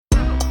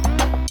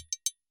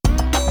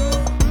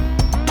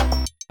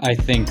I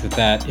think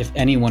that if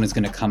anyone is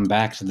going to come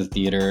back to the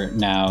theater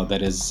now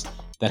that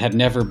had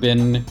never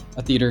been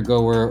a theater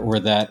goer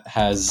or that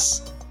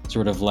has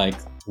sort of like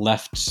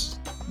left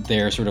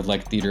their sort of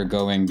like theater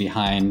going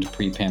behind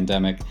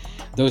pre-pandemic,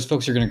 those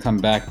folks are going to come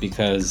back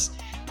because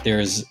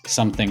there's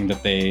something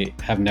that they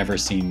have never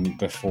seen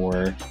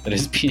before that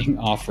is being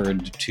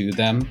offered to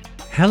them.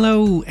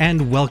 Hello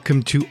and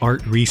welcome to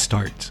Art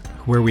Restart,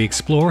 where we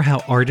explore how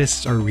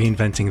artists are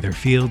reinventing their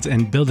fields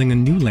and building a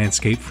new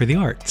landscape for the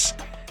arts.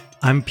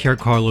 I'm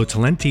Piercarlo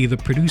Talenti, the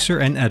producer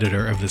and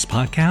editor of this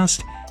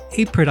podcast,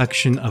 a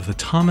production of the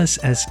Thomas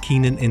S.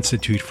 Keenan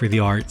Institute for the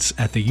Arts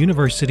at the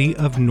University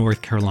of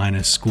North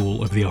Carolina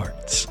School of the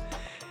Arts.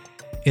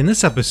 In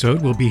this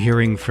episode, we'll be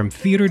hearing from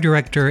theater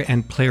director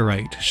and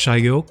playwright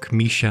Shayok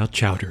Misha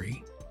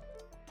Chowdhury.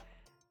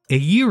 A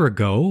year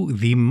ago,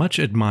 the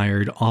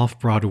much-admired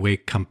off-Broadway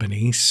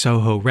company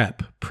Soho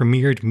Rep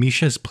premiered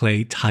Misha's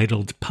play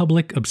titled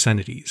Public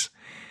Obscenities.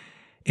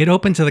 It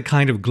opened to the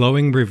kind of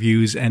glowing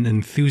reviews and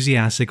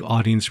enthusiastic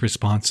audience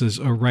responses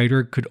a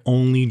writer could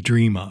only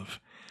dream of.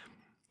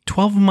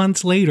 12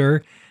 months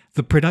later,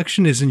 the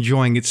production is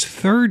enjoying its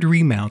third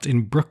remount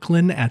in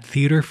Brooklyn at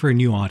Theater for a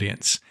New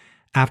Audience,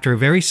 after a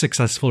very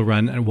successful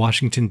run at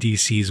Washington,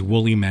 D.C.'s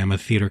Woolly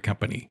Mammoth Theater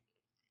Company.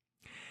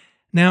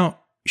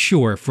 Now,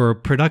 sure, for a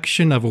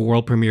production of a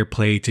world premiere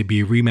play to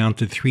be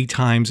remounted 3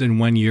 times in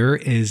 1 year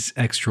is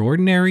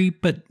extraordinary,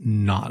 but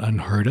not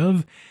unheard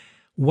of.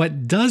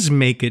 What does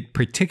make it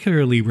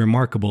particularly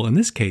remarkable in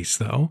this case,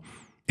 though,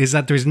 is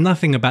that there's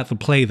nothing about the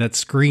play that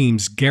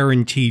screams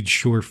guaranteed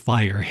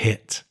surefire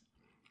hit.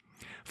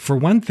 For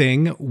one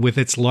thing, with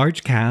its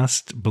large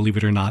cast, believe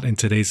it or not, in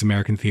today's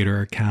American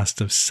theater, a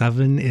cast of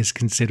 7 is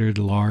considered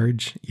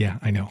large. Yeah,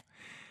 I know.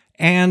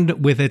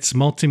 And with its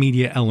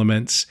multimedia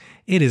elements,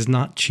 it is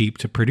not cheap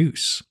to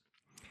produce.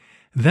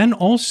 Then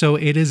also,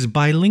 it is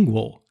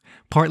bilingual,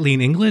 partly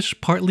in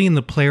English, partly in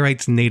the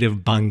playwright's native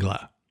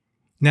Bangla.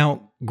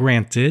 Now,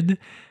 granted,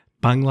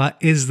 Bangla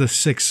is the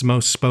 6th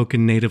most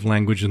spoken native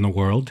language in the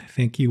world,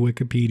 thank you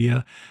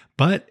Wikipedia,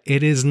 but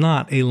it is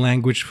not a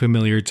language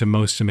familiar to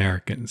most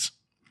Americans.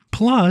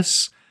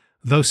 Plus,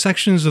 though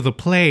sections of the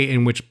play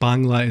in which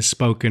Bangla is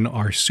spoken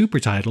are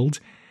supertitled,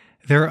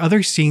 there are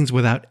other scenes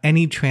without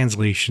any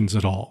translations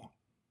at all.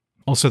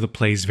 Also, the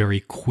play is very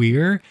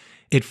queer.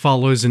 It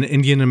follows an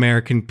Indian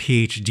American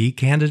PhD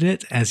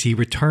candidate as he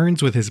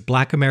returns with his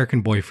Black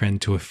American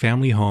boyfriend to a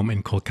family home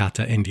in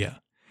Kolkata, India.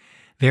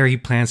 There he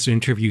plans to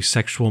interview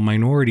sexual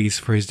minorities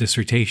for his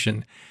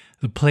dissertation.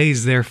 The play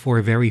is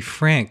therefore very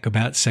frank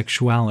about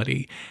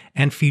sexuality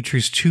and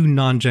features 2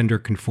 non-gender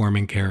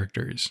conforming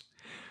characters.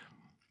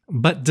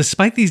 But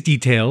despite these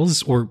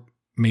details, or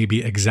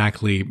maybe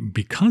exactly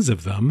because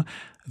of them,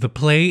 the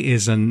play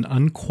is an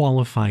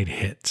unqualified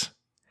hit.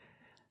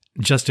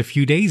 Just a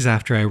few days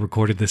after I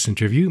recorded this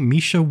interview,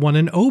 Misha won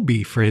an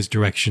Obie for his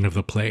direction of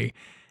the play.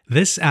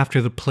 This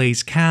after the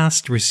play's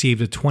cast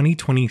received a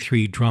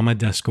 2023 Drama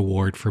Desk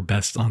Award for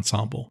Best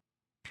Ensemble.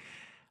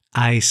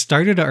 I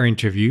started our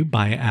interview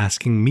by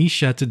asking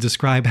Misha to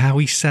describe how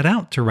he set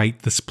out to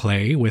write this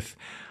play with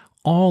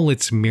all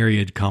its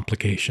myriad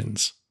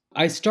complications.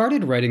 I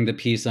started writing the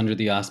piece under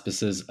the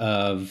auspices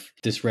of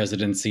this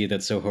residency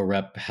that Soho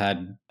Rep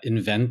had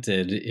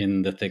invented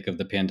in the thick of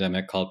the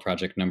pandemic called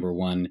Project Number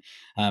 1.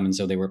 And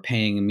so they were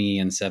paying me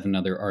and 7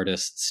 other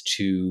artists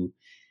to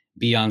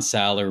be on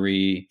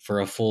salary for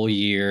a full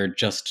year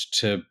just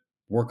to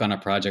work on a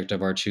project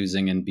of our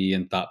choosing and be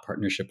in thought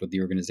partnership with the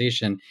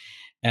organization.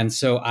 And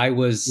so I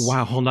was...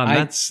 Wow, hold on.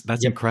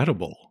 That's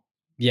incredible.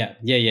 Yeah.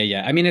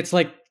 I mean, it's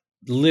like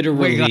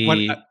literally...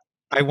 Wait,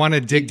 I want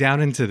to dig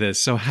down into this.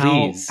 So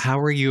how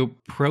are you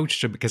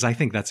approached it? Because I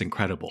think that's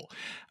incredible.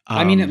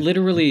 I mean, it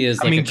literally is.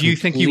 Do you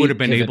think you would have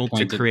been able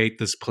to create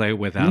this play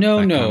without?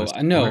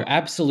 No,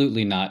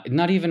 absolutely not.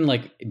 Not even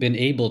like been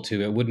able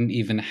to. It wouldn't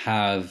even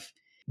have.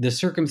 The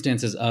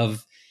circumstances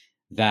of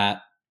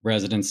that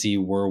residency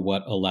were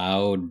what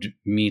allowed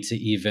me to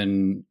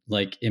even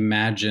like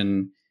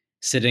imagine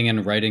sitting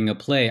and writing a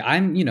play.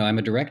 I'm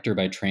a director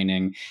by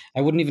training.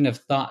 I wouldn't even have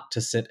thought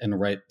to sit and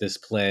write this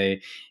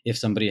play if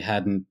somebody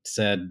hadn't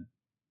said,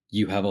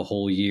 you have a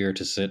whole year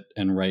to sit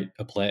and write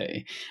a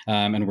play,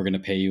 and we're going to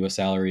pay you a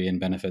salary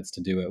and benefits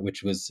to do it,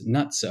 which was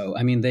nutso.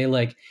 I mean, they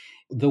like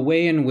the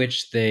way in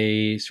which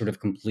they sort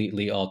of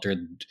completely altered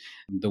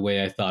the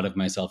way I thought of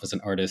myself as an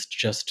artist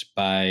just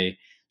by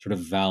sort of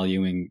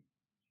valuing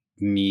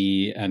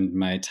me and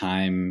my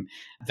time.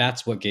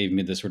 That's what gave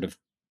me the sort of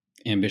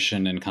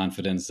ambition and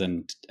confidence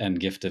and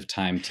gift of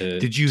time to.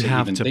 Did you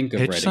have even to think of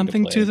pitch writing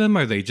something to them,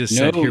 or they just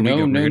said, "Here we go,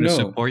 we're going to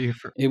support you"?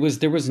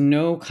 There was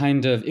no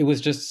kind of. It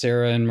was just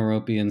Sarah and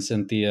Merope and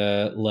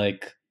Cynthia.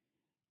 Like,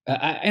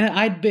 and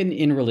I'd been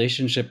in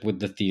relationship with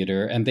the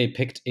theater, and they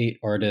picked 8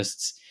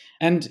 artists.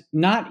 And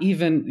not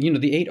even,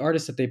 the 8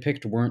 artists that they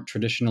picked weren't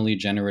traditionally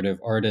generative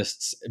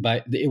artists,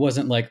 but it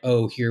wasn't like,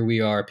 oh, here we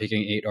are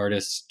picking 8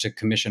 artists to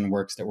commission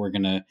works that we're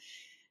going to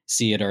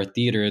see at our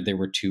theater, there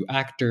were two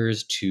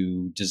actors,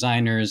 two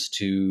designers,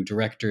 two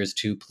directors,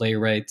 two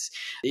playwrights.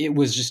 It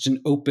was just an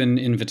open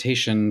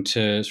invitation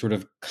to sort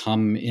of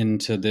come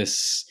into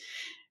this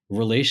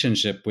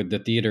relationship with the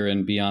theater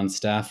and be on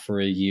staff for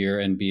a year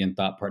and be in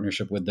thought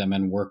partnership with them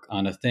and work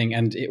on a thing.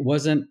 And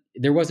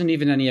there wasn't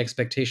even any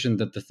expectation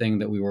that the thing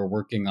that we were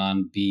working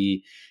on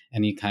be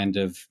any kind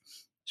of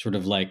sort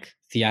of like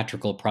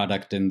theatrical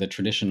product in the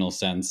traditional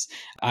sense.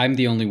 I'm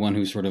the only one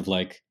who sort of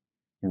like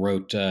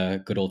wrote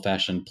a good old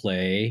fashioned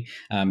play,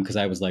 because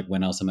I was like,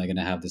 when else am I going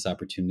to have this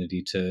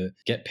opportunity to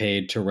get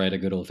paid to write a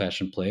good old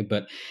fashioned play?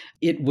 But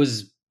it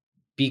was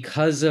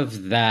because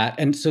of that.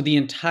 And so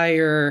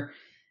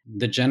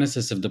the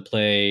genesis of the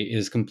play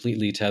is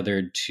completely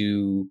tethered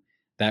to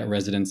that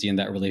residency and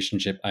that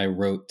relationship. I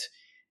wrote,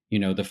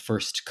 the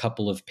first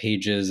couple of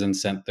pages and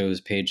sent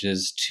those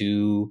pages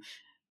to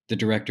the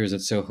directors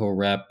at Soho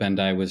Rep, and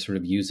I was sort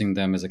of using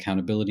them as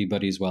accountability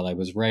buddies while I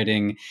was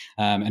writing.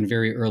 And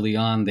very early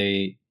on,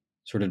 they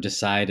sort of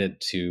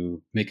decided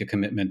to make a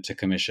commitment to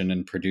commission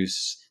and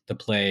produce the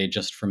play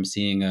just from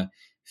seeing a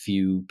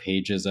few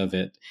pages of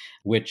it,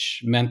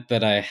 which meant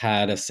that I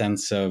had a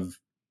sense of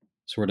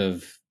sort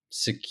of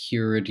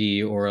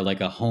security or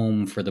like a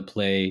home for the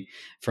play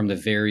from the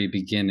very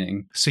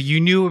beginning. So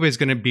you knew it was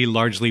going to be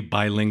largely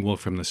bilingual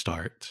from the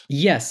start.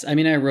 Yes. I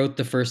mean, I wrote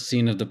the first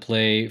scene of the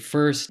play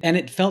first, and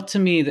it felt to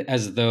me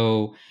as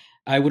though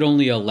I would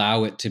only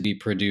allow it to be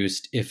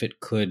produced if it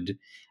could.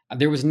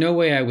 There was no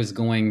way I was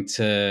going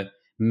to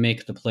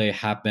make the play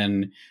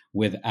happen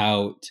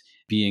without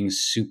being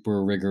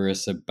super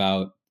rigorous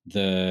about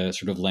the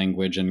sort of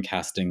language and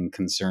casting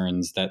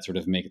concerns that sort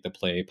of make the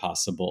play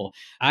possible.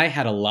 I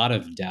had a lot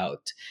of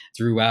doubt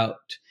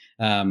throughout,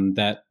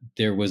 that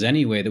there was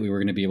any way that we were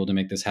going to be able to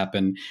make this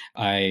happen.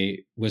 I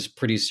was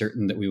pretty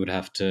certain that we would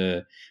have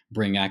to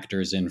bring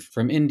actors in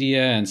from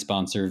India and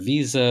sponsor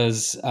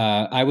visas.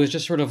 I was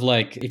just sort of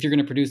like, if you're going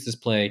to produce this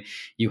play,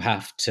 you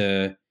have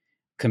to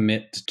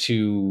commit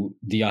to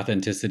the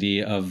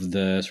authenticity of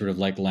the sort of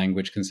like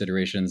language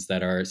considerations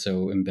that are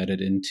so embedded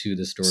into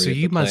the story So of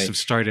the you must play. have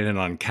started in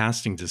on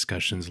casting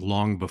discussions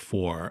long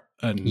before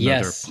another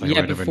Yes, yeah,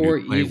 playwright of a new before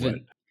play would.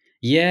 even.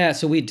 Yeah,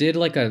 so we did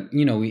like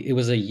it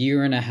was a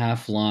year and a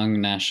half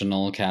long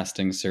national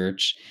casting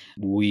search.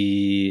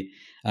 We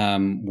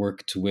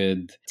worked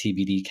with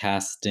TBD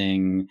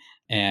casting,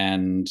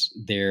 and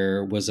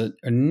there was an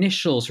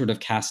initial sort of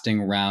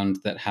casting round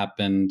that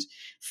happened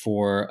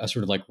for a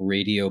sort of like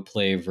radio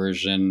play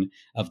version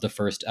of the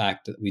first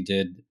act that we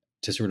did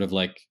to sort of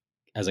like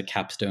as a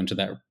capstone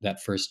to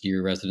that first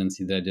year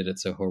residency that I did at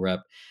Soho Rep.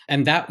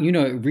 And that,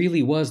 it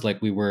really was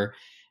like we were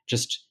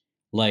just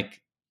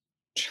like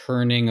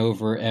turning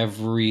over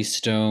every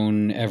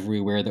stone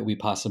everywhere that we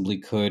possibly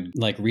could,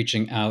 like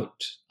reaching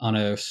out on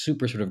a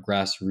super sort of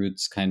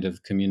grassroots kind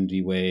of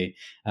community way,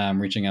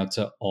 reaching out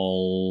to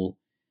all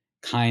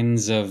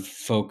kinds of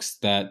folks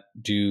that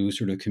do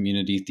sort of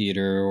community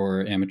theater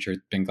or amateur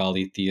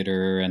Bengali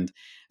theater, and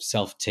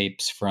self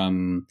tapes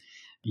from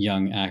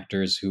young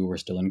actors who were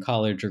still in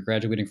college or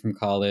graduating from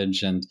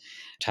college, and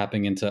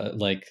tapping into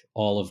like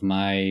all of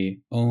my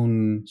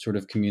own sort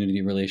of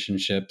community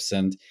relationships.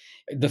 And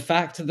the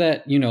fact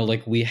that,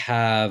 like we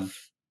have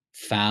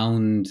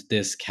found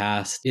this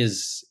cast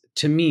is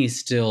to me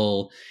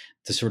still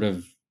the sort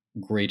of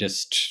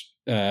greatest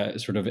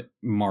sort of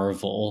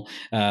marvel,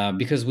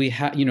 because we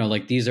have,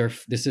 like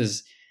this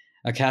is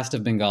a cast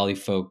of Bengali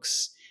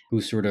folks who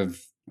sort of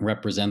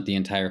represent the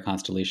entire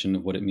constellation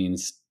of what it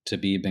means to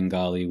be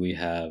Bengali. We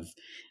have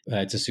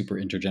it's a super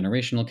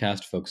intergenerational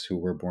cast, folks who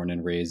were born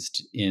and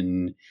raised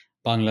in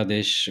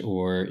Bangladesh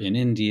or in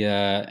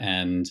India,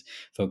 and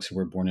folks who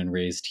were born and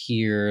raised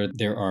here.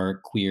 There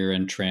are queer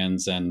and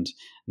trans and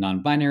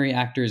non-binary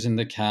actors in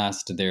the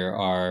cast. There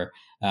are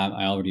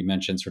I already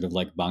mentioned sort of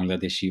like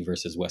Bangladeshi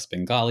versus West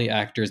Bengali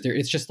actors.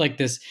 It's just like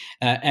this,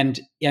 and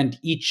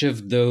each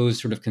of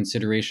those sort of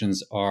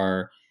considerations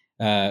are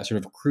sort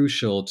of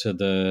crucial to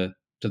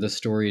the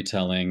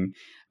storytelling.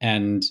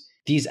 And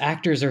these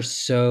actors are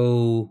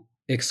so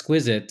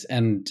exquisite,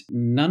 and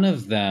none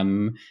of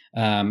them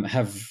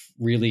have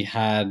really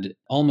had,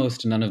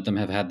 almost none of them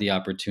have had the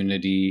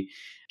opportunity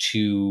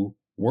to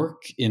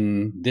work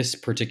in this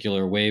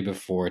particular way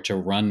before, to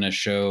run a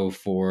show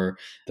for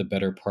the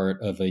better part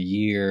of a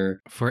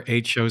year. For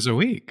 8 shows a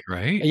week,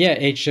 right? Yeah,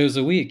 8 shows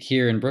a week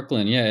here in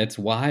Brooklyn. Yeah, it's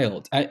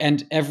wild.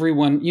 And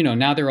everyone,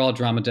 now they're all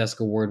Drama Desk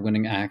Award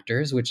winning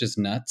actors, which is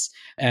nuts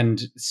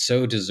and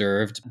so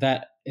deserved.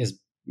 That is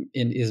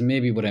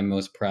maybe what I'm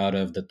most proud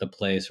of, that the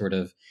play is sort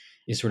of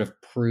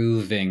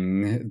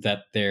proving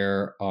that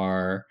there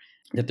are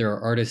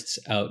artists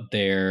out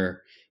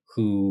there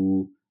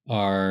who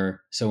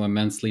are so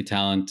immensely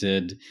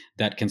talented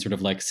that can sort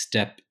of like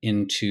step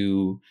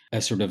into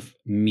a sort of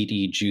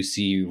meaty,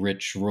 juicy,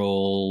 rich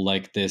role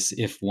like this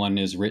if one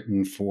is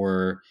written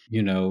for,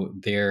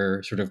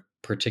 their sort of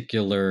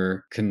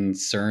particular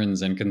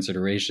concerns and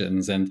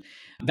considerations. And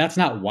that's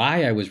not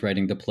why I was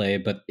writing the play,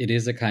 but it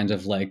is a kind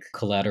of like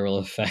collateral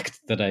effect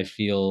that I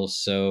feel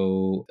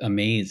so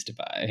amazed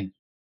by.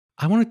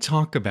 I want to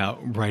talk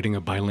about writing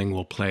a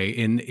bilingual play.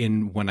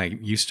 In when I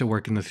used to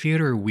work in the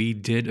theater, we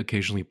did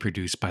occasionally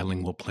produce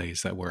bilingual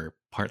plays that were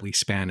partly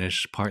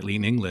Spanish, partly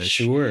in English.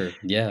 Sure.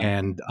 Yeah.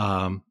 And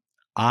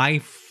I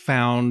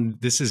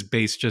found, this is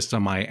based just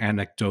on my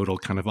anecdotal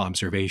kind of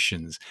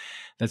observations,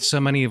 that so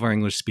many of our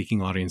English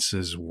speaking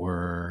audiences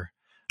were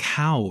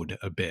cowed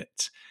a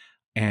bit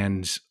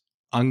and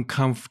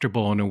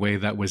uncomfortable in a way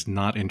that was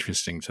not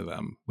interesting to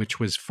them, which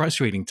was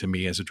frustrating to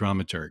me as a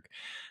dramaturg.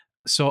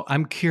 So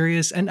I'm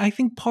curious, and I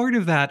think part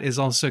of that is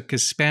also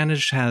because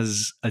Spanish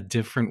has a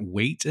different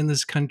weight in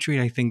this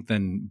country, I think,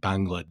 than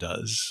Bangla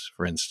does,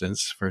 for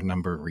instance, for a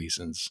number of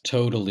reasons.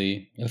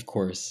 Totally. Of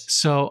course.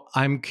 So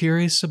I'm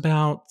curious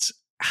about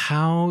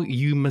how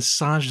you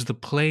massage the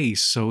play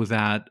so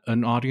that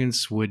an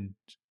audience would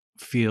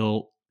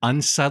feel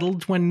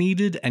unsettled when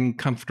needed and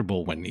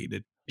comfortable when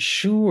needed.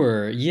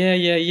 Sure. Yeah,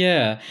 yeah,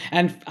 yeah.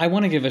 And I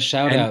want to give a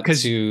shout And out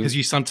because to. you No,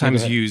 go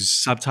sometimes ahead. use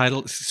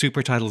subtitles,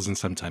 super titles, and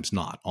sometimes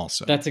not,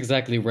 also. That's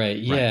exactly right.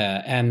 Right.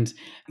 Yeah. And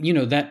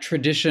that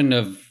tradition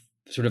of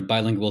sort of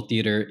bilingual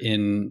theater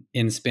in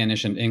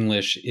Spanish and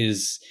English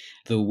is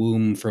the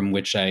womb from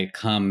which I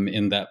come,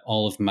 in that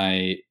all of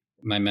my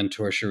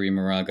mentor Cherie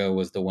Moraga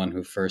was the one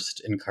who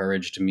first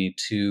encouraged me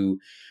to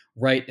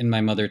write in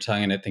my mother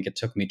tongue, and I think it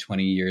took me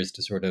 20 years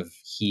to sort of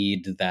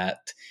heed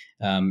that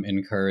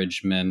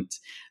encouragement.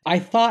 I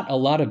thought a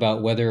lot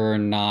about whether or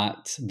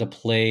not the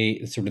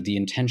play, sort of the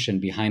intention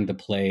behind the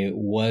play,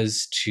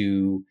 was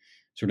to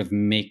sort of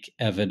make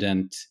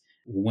evident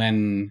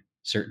when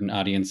certain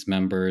audience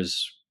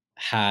members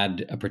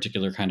had a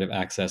particular kind of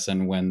access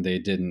and when they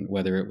didn't,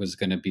 whether it was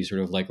going to be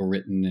sort of like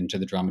written into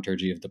the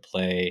dramaturgy of the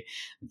play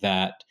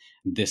that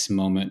this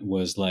moment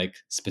was like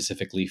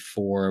specifically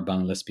for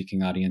Bangla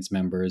speaking audience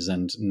members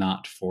and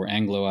not for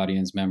Anglo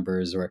audience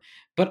members. Or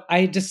but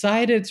I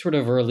decided sort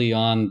of early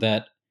on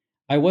that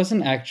I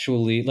wasn't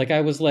actually like,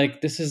 I was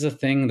like, this is a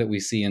thing that we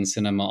see in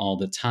cinema all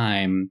the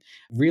time.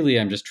 Really,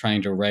 I'm just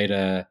trying to write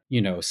a,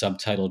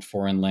 subtitled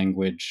foreign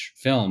language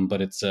film,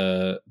 but it's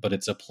a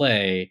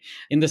play,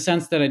 in the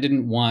sense that I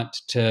didn't want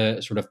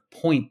to sort of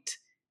point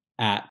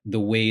at the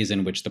ways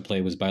in which the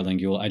play was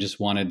bilingual. I just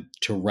wanted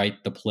to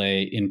write the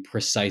play in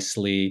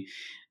precisely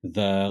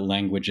the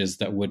languages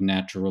that would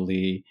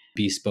naturally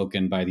be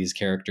spoken by these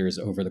characters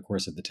over the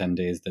course of the 10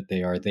 days that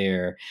they are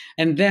there.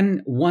 And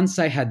then once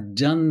I had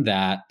done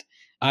that,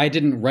 I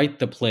didn't write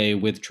the play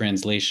with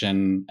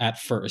translation at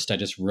first. I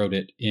just wrote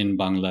it in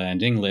Bangla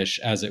and English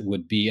as it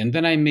would be. And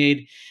then I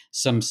made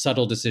some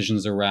subtle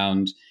decisions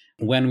around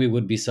when we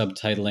would be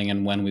subtitling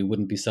and when we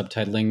wouldn't be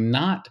subtitling,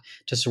 not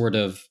to sort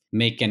of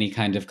make any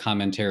kind of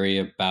commentary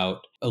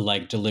about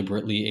like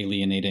deliberately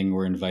alienating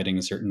or inviting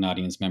certain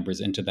audience members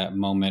into that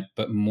moment,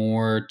 but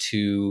more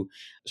to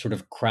sort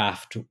of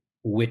craft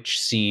which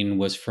scene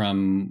was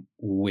from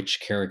which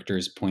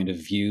character's point of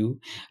view.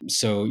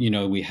 So,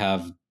 we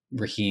have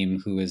Rahim,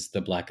 who is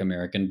the Black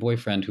American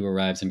boyfriend who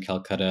arrives in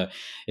Calcutta.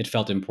 It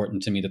felt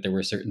important to me that there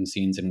were certain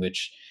scenes in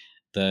which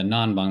the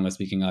non-Bangla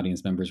speaking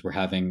audience members were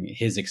having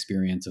his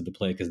experience of the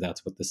play, because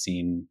that's what the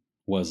scene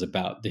was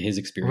about, his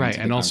experience Right. of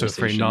the And also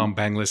for a conversation.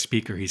 non-Bangla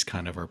speaker, he's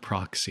kind of our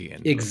proxy in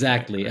the play,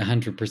 Exactly, right?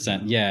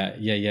 100%. Yeah.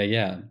 Yeah, yeah, yeah,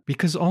 yeah.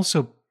 Because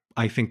also,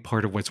 I think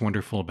part of what's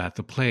wonderful about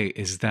the play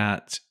is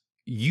that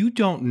you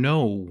don't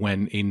know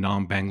when a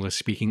non-Bangla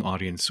speaking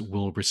audience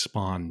will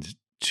respond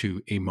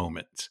to a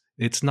moment.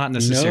 It's not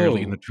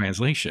necessarily in the No,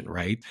 translation,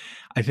 right?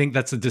 I think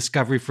that's a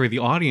discovery for the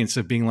audience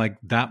of being like,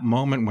 that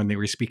moment when they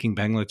were speaking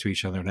Bangla to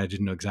each other and I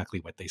didn't know exactly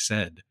what they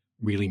said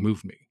really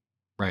moved me,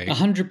 right?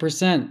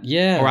 100%. Or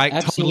Yeah, I totally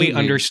absolutely.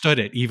 understood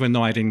it, even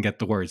though I didn't get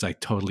the words. I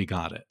totally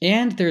got it.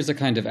 And there's a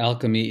kind of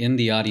alchemy in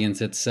the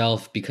audience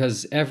itself,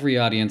 because every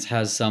audience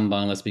has some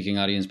Bangla speaking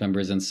audience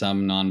members and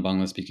some non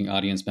Bangla speaking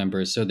audience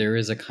members. So there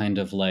is a kind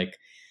of like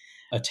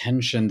a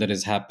tension that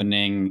is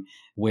happening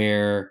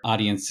where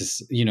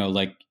audiences,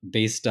 like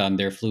based on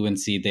their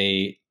fluency,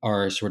 they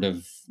are sort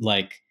of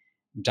like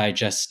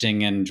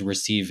digesting and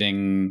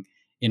receiving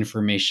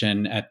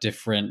information at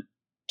different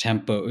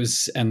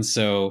tempos. And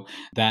so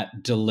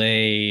that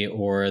delay,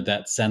 or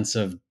that sense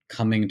of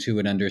coming to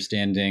an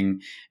understanding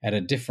at a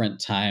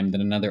different time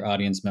than another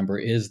audience member,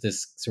 is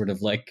this sort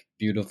of like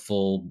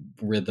beautiful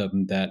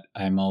rhythm that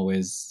I'm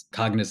always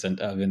cognizant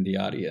of in the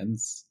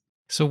audience.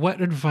 So,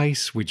 what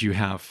advice would you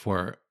have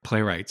for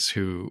playwrights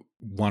who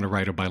want to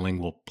write a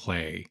bilingual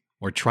play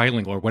or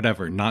trilingual or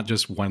whatever, not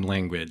just one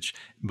language,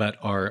 but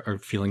are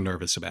feeling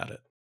nervous about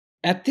it?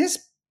 At this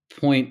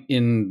point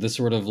in the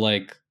sort of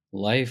like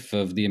life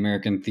of the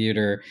American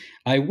theater,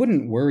 I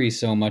wouldn't worry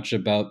so much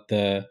about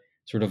the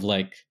sort of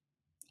like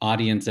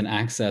audience and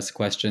access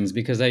questions,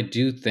 because I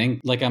do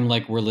think like I'm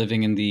like, we're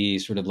living in the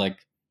sort of like,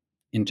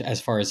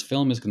 as far as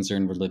film is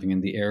concerned, we're living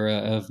in the era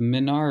of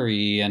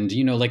Minari, and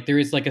like there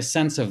is like a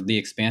sense of the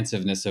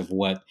expansiveness of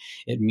what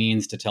it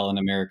means to tell an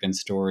American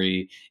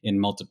story in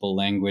multiple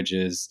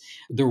languages.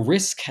 The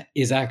risk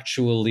is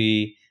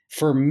actually,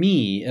 for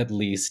me at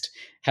least,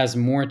 has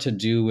more to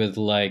do with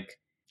like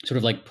sort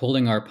of like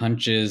pulling our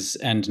punches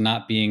and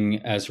not being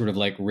as sort of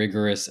like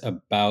rigorous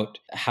about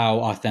how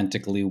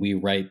authentically we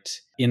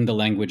write in the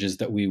languages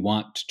that we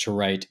want to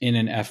write in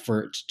an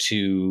effort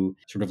to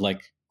sort of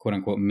like quote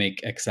unquote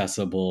make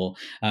accessible.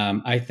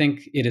 I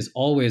think it is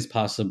always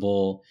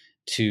possible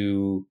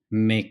to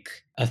make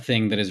a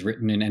thing that is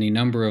written in any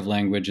number of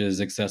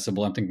languages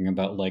accessible. I'm thinking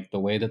about like the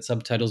way that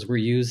subtitles were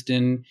used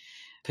in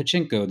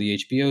Pachinko, the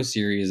HBO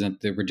series, and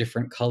there were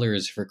different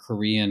colors for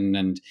Korean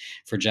and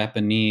for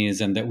Japanese,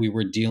 and that we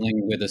were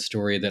dealing with a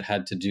story that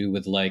had to do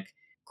with like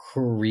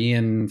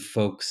Korean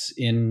folks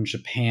in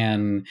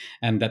Japan,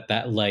 and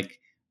that like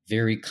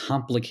very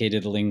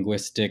complicated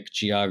linguistic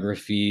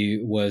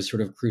geography was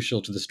sort of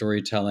crucial to the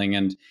storytelling.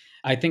 And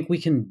I think we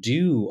can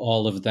do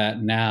all of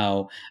that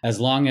now as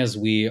long as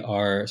we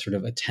are sort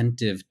of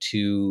attentive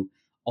to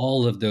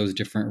all of those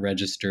different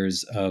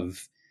registers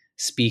of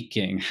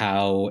speaking,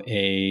 how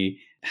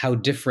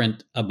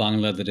different a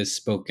Bangla that is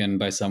spoken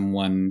by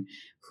someone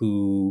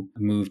who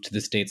moved to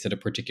the States at a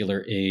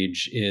particular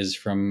age is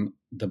from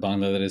the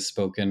Bangla that is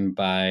spoken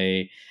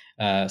by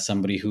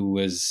somebody who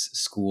was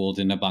schooled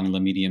in a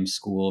Bangla medium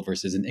school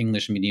versus an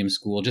English medium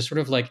school. Just sort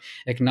of like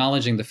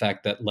acknowledging the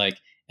fact that like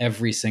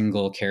every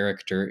single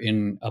character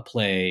in a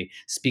play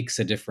speaks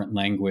a different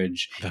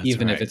language, That's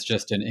even if right. it's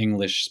just an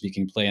English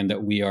speaking play, and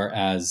that we are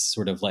as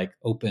sort of like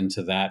open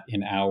to that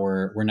in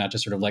we're not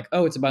just sort of like,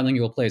 oh, it's a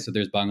bilingual play, so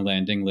there's Bangla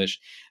and English.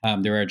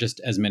 There are just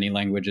as many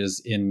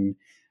languages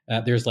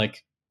there's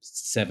like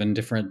 7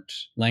 different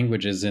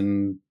languages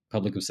in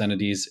public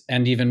obscenities,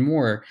 and even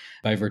more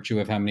by virtue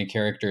of how many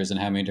characters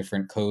and how many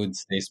different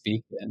codes they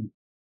speak in.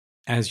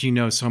 As you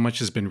know, so much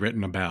has been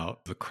written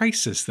about the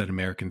crisis that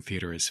American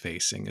theater is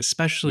facing, Yeah.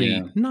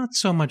 especially not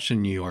so much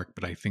in New York,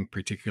 but I think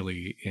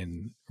particularly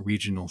in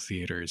regional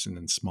theaters and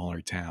in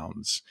smaller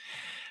towns.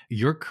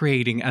 You're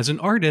creating, as an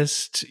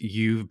artist,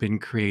 you've been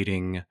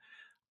creating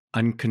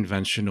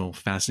unconventional,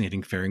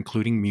 fascinating fare,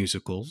 including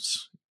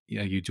musicals.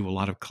 Yeah, you do a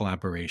lot of Yeah.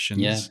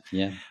 collaborations.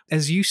 Yeah.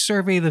 As you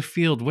survey the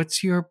field,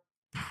 what's your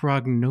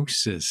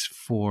prognosis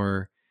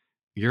for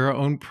your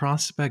own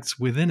prospects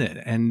within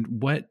it? And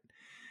what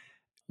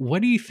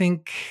do you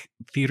think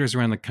theaters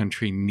around the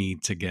country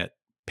need to get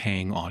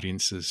paying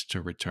audiences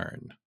to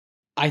return?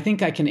 I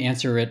think I can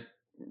answer it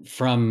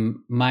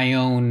from my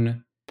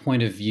own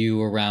point of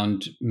view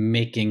around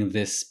making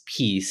this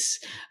piece.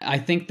 I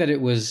think that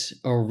it was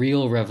a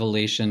real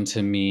revelation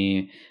to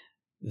me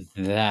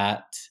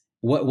that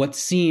what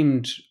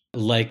seemed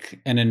like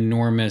an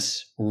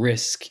enormous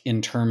risk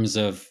in terms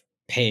of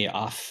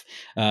payoff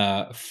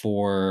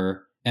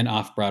for an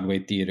off-Broadway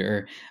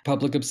theater.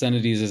 Public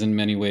Obscenities is in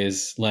many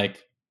ways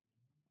like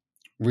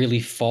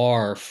really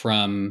far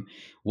from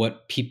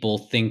what people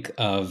think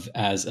of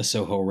as a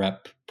Soho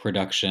Rep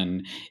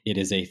production. It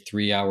is a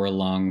 3 hour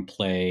long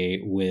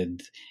play with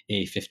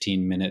a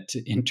 15-minute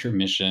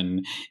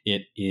intermission.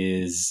 It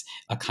is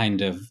a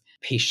kind of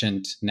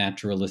patient,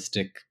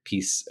 naturalistic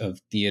piece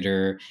of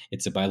theater.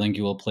 It's a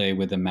bilingual play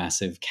with a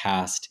massive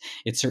cast.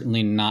 It's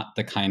certainly not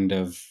the kind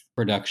of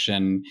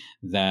production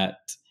that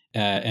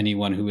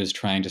anyone who is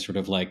trying to sort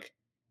of like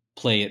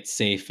play it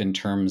safe in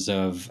terms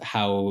of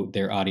how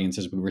their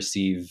audiences would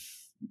receive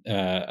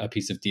a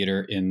piece of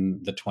theater in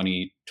the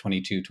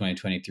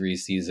 2022-2023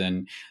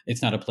 season.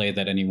 It's not a play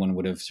that anyone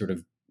would have sort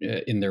of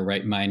in their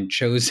right mind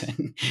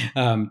chosen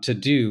to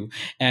do.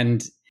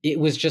 And it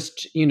was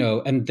just,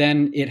 and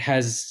then it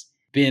has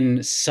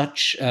been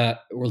such a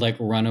like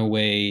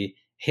runaway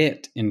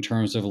hit in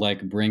terms of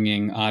like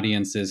bringing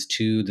audiences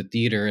to the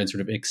theater and sort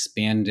of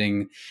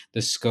expanding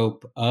the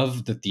scope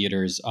of the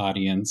theater's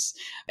audience.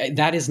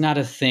 That is not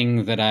a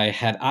thing that I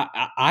had.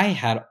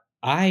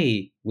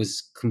 I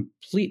was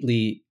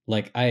completely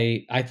like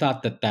I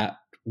thought that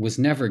was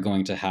never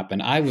going to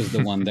happen. I was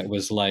the one that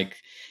was like,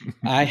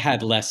 I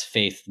had less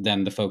faith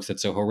than the folks at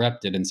Soho Rep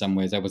did in some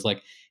ways. I was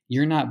like,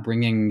 you're not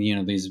bringing,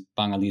 these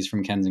Bengalis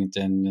from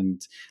Kensington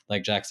and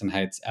like Jackson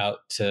Heights out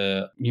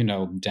to,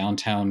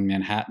 downtown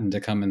Manhattan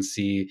to come and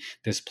see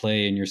this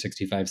play in your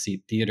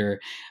 65-seat theater.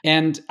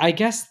 And I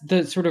guess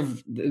the sort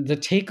of the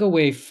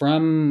takeaway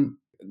from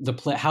the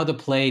play, how the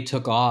play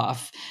took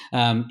off,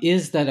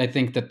 is that I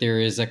think that there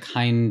is a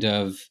kind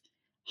of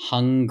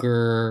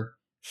hunger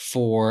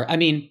for, I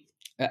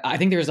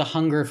think there's a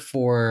hunger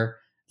for,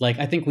 like,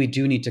 I think we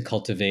do need to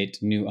cultivate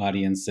new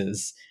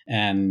audiences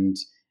and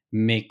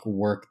make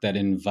work that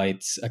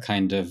invites a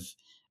kind of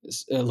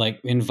like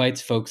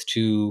invites folks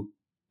to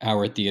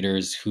our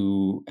theaters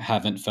who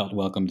haven't felt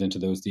welcomed into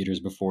those theaters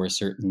before,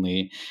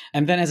 certainly.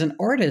 And then as an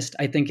artist,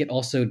 I think it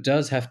also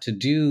does have to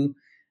do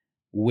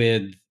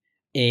with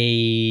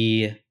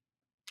a,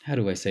 how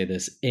do I say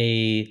this?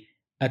 A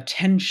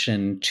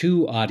attention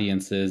to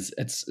audiences.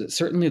 It's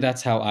certainly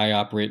that's how I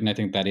operate, and I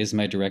think that is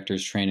my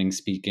director's training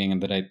speaking,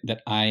 and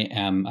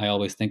I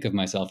always think of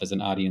myself as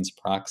an audience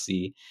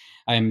proxy.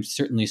 I'm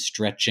certainly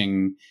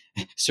stretching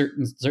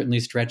certainly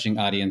stretching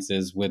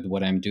audiences with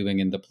what I'm doing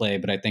in the play,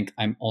 but I think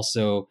I'm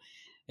also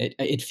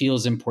it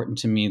feels important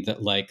to me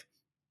that like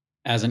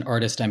as an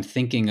artist, I'm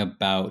thinking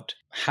about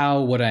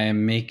how what I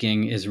am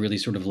making is really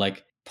sort of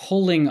like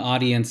pulling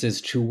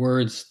audiences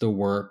towards the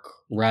work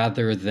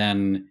rather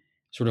than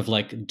sort of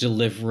like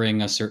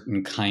delivering a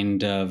certain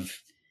kind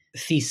of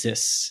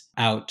thesis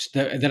out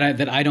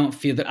that I don't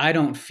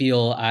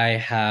feel I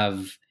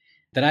have,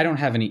 that I don't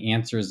have any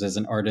answers as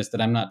an artist,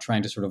 that I'm not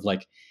trying to sort of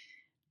like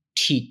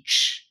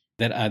teach,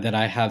 that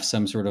I have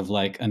some sort of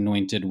like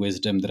anointed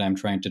wisdom that I'm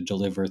trying to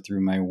deliver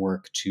through my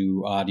work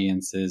to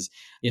audiences.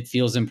 It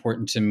feels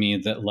important to me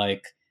that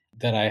like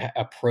that I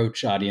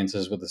approach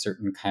audiences with a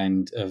certain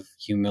kind of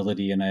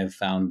humility, and I have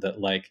found that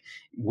like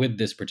with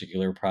this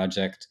particular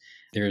project,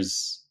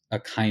 there's a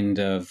kind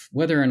of,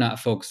 whether or not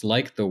folks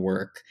like the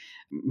work,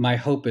 my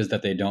hope is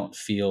that they don't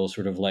feel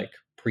sort of like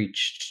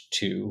preached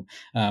to,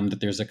 that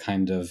there's a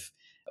kind of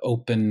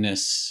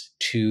openness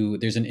to,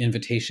 there's an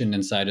invitation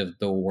inside of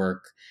the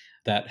work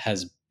that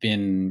has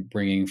been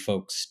bringing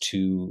folks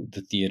to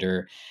the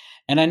theater.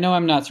 And I know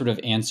I'm not sort of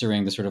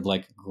answering the sort of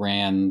like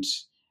grand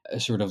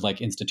sort of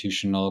like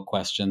institutional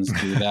questions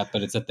through that,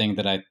 but it's a thing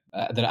that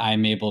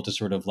I'm able to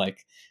sort of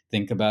like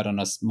think about on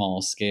a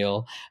small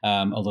scale,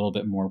 a little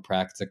bit more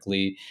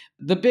practically.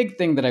 The big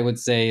thing that I would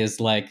say is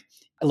like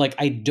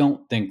I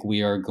don't think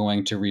we are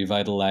going to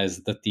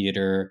revitalize the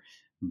theater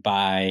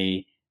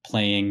by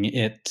playing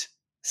it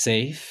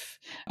safe.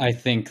 I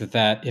think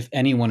that if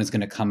anyone is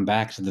going to come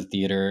back to the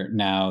theater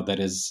now that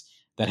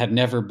had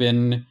never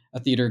been a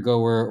theater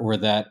goer, or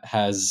that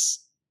has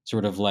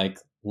sort of like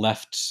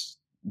left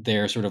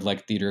their sort of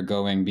like theater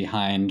going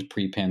behind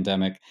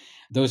pre-pandemic,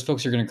 those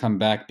folks are going to come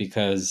back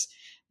because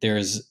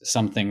there's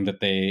something that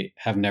they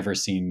have never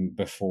seen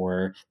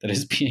before that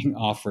is being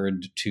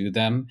offered to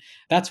them.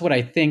 That's what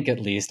I think,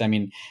 at least. I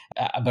mean,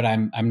 but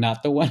I'm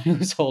not the one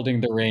who's holding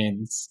the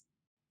reins.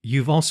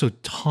 You've also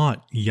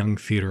taught young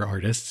theater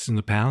artists in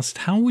the past.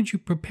 How would you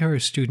prepare a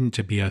student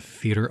to be a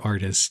theater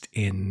artist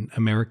in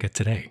America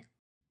today?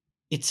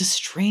 It's a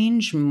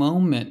strange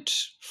moment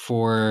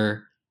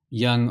for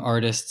young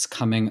artists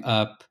coming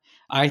up.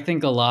 I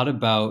think a lot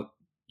about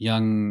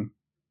young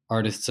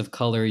artists of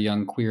color,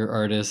 young queer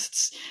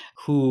artists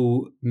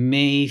who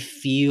may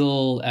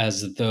feel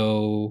as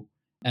though,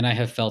 and I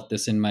have felt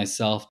this in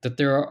myself, that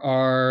there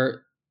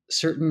are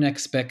certain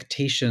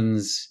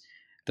expectations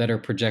that are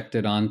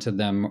projected onto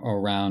them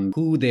around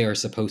who they are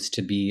supposed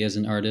to be as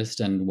an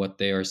artist and what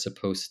they are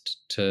supposed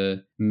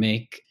to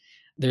make.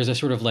 There's a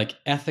sort of like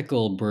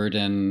ethical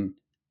burden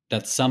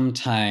that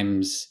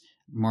sometimes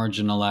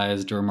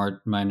marginalized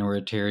or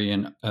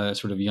minoritarian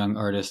sort of young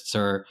artists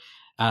are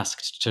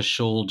asked to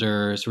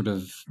shoulder, sort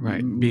of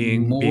Right.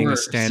 Being a more.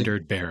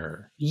 standard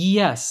bearer.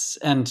 Yes,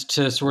 and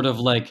to sort of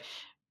like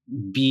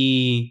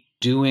be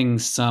doing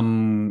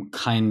some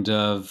kind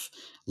of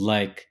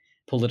like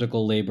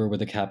political labor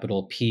with a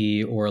capital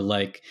P, or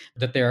like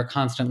that they are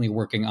constantly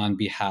working on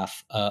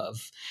behalf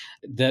of,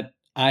 that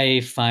I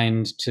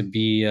find to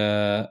be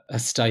a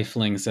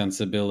stifling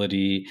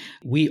sensibility.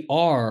 We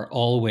are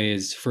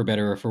always, for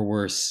better or for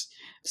worse,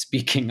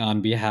 speaking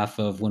on behalf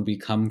of, when we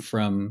come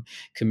from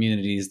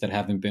communities that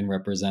haven't been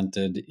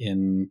represented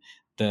in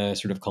the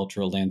sort of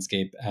cultural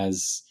landscape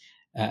as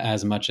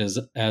much as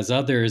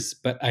others.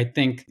 But I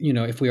think, you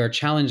know, if we are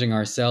challenging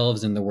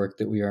ourselves in the work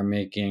that we are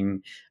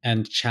making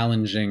and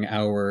challenging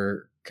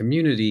our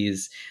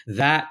communities,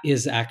 that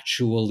is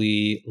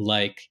actually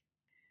like,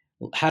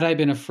 had I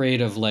been afraid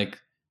of like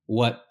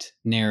what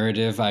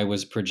narrative I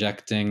was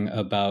projecting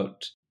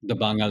about the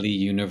Bengali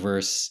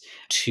universe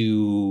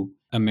to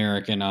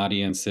American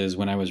audiences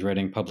when I was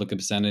writing Public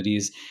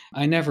Obscenities,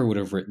 I never would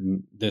have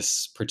written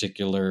this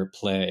particular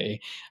play.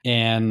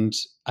 And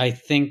I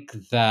think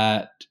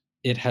that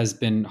it has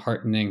been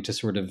heartening to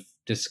sort of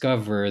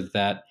discover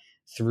that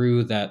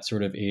through that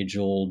sort of age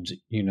old,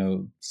 you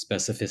know,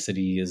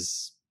 specificity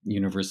is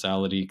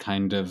universality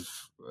kind of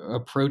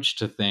approach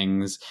to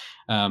things,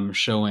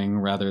 showing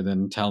rather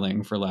than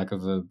telling, for lack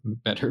of a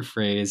better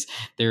phrase.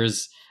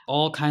 There's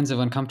all kinds of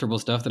uncomfortable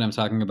stuff that I'm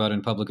talking about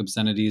in Public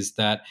Obscenities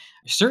that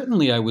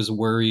certainly I was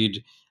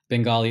worried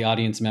Bengali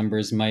audience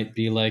members might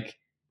be like,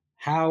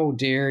 how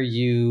dare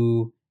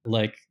you,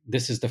 like,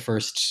 this is the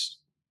first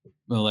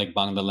like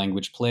Bangla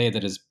language play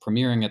that is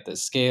premiering at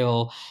this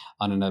scale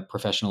on a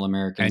professional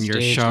American And you're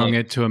stage. showing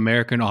Like, it to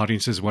American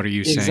audiences. What are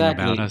you saying about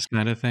exactly. us,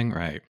 kind of thing?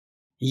 Right.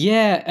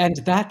 Yeah, and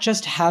that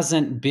just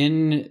hasn't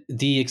been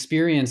the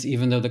experience,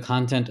 even though the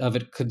content of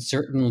it could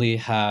certainly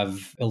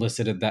have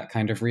elicited that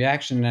kind of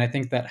reaction. And I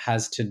think that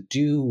has to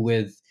do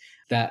with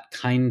that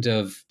kind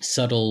of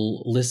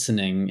subtle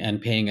listening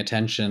and paying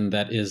attention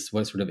that is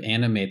what sort of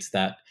animates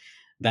that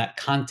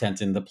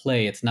content in the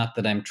play. It's not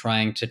that I'm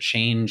trying to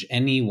change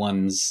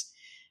anyone's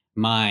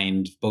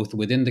mind, both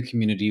within the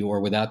community or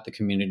without the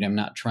community. I'm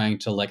not trying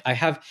to like,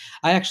 I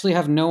actually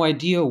have no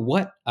idea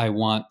what I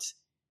want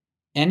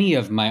any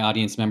of my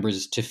audience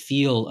members to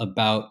feel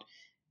about,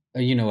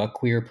 you know, a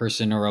queer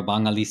person or a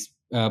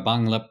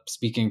Bangla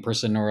speaking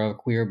person or a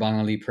queer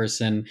Bengali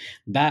person.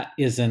 That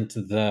isn't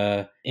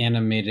the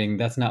animating,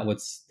 that's not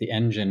what's the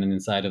engine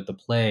inside of the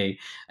play.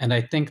 And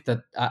I think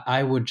that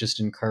I would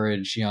just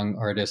encourage young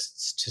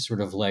artists to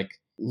sort of like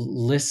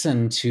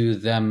listen to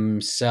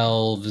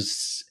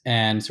themselves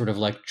and sort of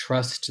like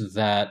trust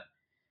that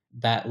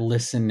that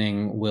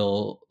listening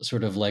will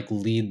sort of like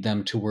lead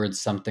them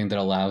towards something that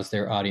allows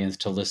their audience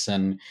to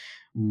listen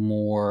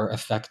more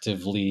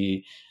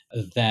effectively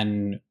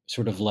than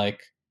sort of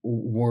like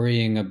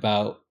worrying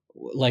about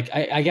like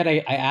I get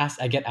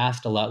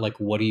asked a lot like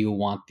what do you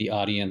want the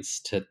audience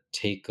to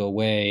take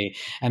away,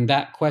 and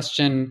that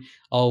question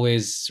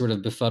always sort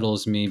of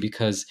befuddles me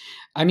because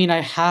I mean I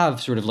have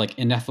sort of like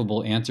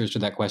ineffable answers to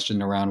that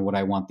question around what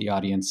I want the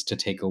audience to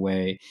take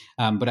away,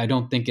 but I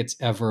don't think it's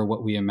ever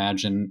what we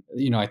imagine.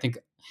 I think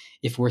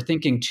if we're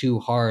thinking too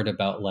hard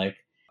about like,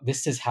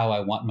 this is how I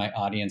want my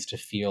audience to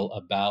feel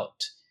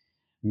about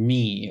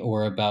me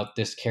or about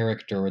this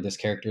character or this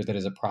character that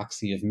is a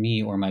proxy of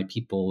me or my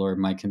people or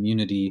my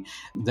community,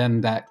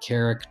 then that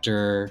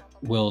character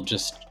will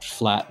just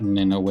flatten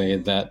in a way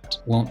that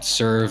won't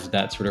serve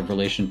that sort of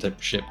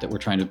relationship that we're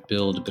trying to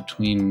build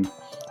between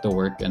the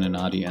work and an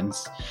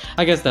audience.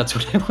 I guess that's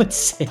what I would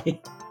say.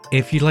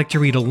 If you'd like to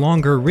read a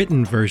longer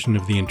written version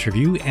of the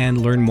interview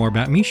and learn more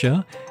about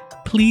Misha,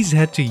 please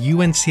head to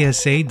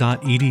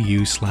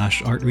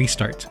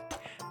uncsa.edu/artrestart.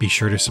 Be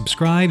sure to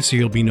subscribe so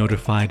you'll be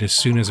notified as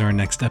soon as our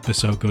next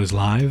episode goes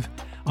live.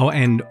 Oh,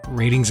 and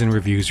ratings and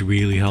reviews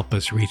really help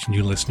us reach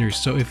new listeners,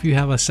 so if you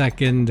have a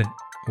second,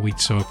 we'd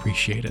so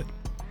appreciate it.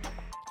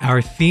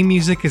 Our theme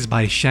music is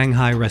by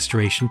Shanghai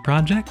Restoration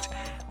Project.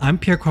 I'm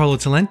Piercarlo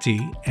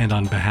Talenti, and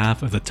on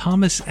behalf of the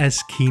Thomas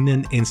S.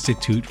 Keenan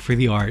Institute for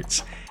the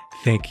Arts,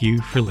 thank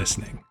you for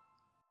listening.